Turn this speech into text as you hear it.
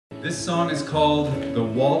This song is called The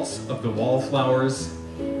Waltz of the Wallflowers.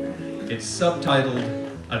 It's subtitled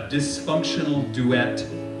A Dysfunctional Duet.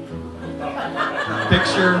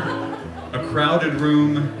 Picture a crowded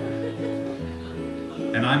room,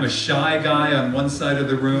 and I'm a shy guy on one side of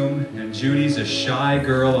the room, and Judy's a shy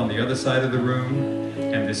girl on the other side of the room,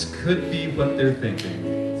 and this could be what they're thinking.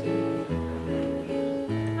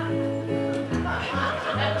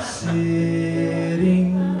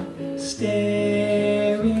 Sitting,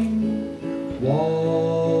 staring,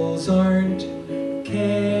 walls aren't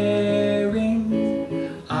caring.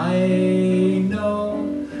 I know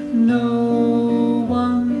no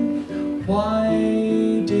one.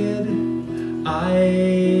 Why did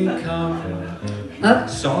I come? Up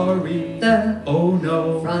sorry, the oh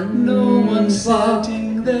no, front no one's wall.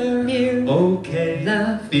 sitting there. Here Okay,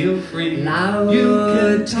 the feel free. loud You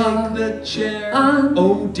can talk take the chair. on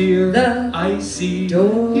Oh dear, the I see. You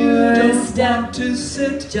doorstep. don't want to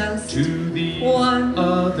sit Just to the one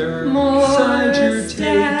other more side. You're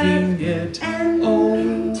step taking it. and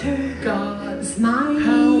Oh turn God, smile.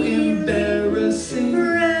 how embarrassing.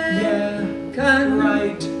 Yeah,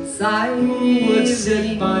 right. Who would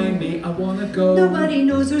sit by me? I wanna go. Nobody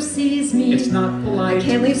knows or sees me. It's not polite. I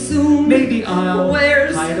can't leave soon. Maybe I'll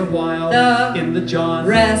Where's hide a while the in the John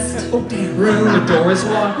rest oh damn room? The door is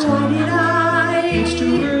locked. Why did I It's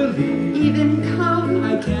too early. even come?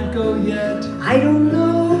 I can't go yet. I don't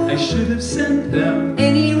know. I should have sent them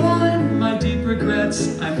Anyone my deep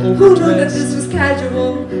regrets. I'm who knew that overdressed. this was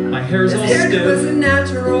casual? My hair's This all hairdo stiff. wasn't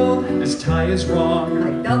natural. This tie is wrong.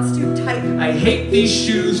 My belt's too tight. I hate these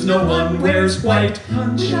shoes. No one wears white.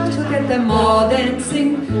 Punch. Don't look at them all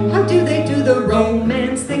dancing. How do they do the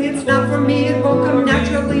romance thing? It's not for me, it won't come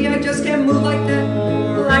naturally. I just can't move like that.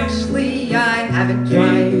 Well, actually, I haven't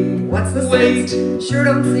tried. What's the sense? Sure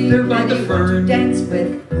don't see They're by the anyone fern. to dance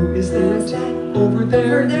with. Who is Who is that? that? Over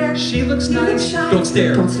there. Over there. She looks You look nice. shy. Don't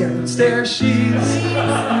stare. Don't stare. Don't stare. She's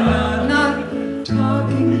not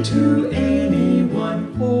talking to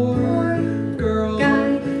anyone. Poor girl.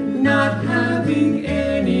 Guy, Not having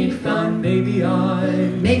any fun. Maybe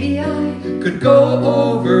I could go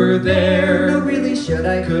over there. No, really, should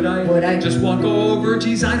I? Could I? Would I? Just walk over?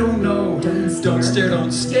 Geez, I don't know. Don't stare.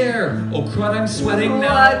 Don't stare. Oh crud, I'm sweating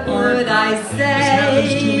now. What would I say? This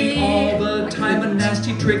happens to me all the time. A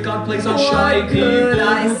nasty trick God plays on shy What people could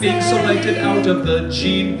I who are being say? selected out of the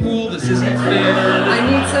gene pool. This isn't fair. I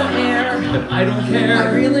need some air. But I don't care.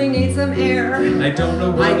 I really need some air. I don't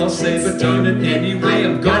know what I'll say, but darn it anyway.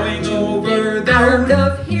 I'm going over there. Out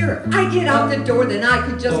of here. I get out the door, then I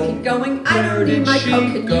could just keep going. I where don't need did my she coat.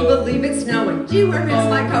 Can you go? believe it's snowing? Gee, where is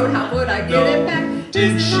my coat? How would I get it back?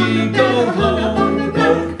 Did Is it on she the go bed or hung up on the home?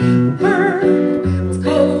 road? Her, it's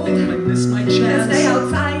cold. I missed my Can't stay chance.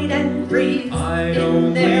 outside and freeze. I in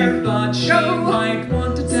only there. thought she Go. might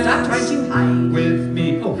want to dance. Stop trying to hide. With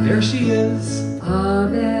me. Oh, there she is.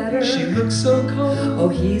 Better. She looks so cold. Oh,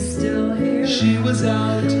 he's still here. She was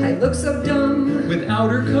out I look so dumb. without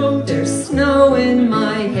her coat. There's snow in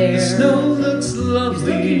my hair. The snow looks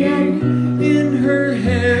lovely in her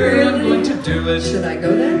hair. I'm going to do it. Should I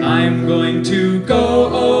go there? I'm going to go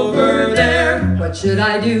over there. What should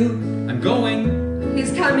I do? I'm going.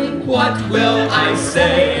 He's coming. What will I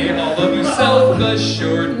say? All of you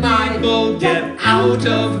self-assured people, get out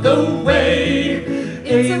of the way.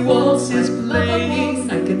 A waltz is playing.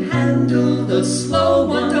 I can handle the slow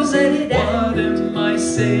one. Don't let it What am I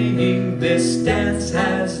saying? This dance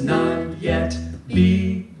has not yet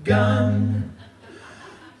begun.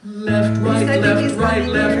 Left, right, left, right,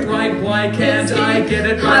 left, right. Why can't I get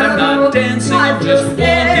it right? I'm not dancing, I'm just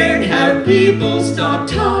walking. Have people stop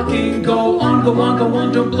talking. Go on, go on, go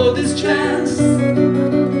on. Don't blow this chance.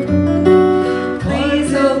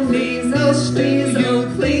 Please, oh please, oh please, oh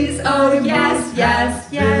please, oh yes, yes,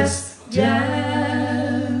 yes,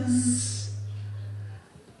 yes.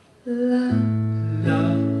 La, La,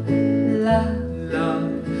 la, la,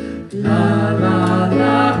 la, la,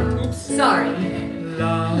 la. Oops. Sorry.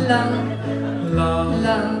 La, La, la,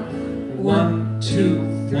 la. 1,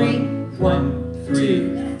 2, 3, 1,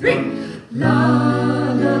 3, 3. La,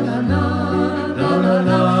 la, la, la, la, la,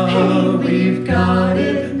 la. Hey, we've got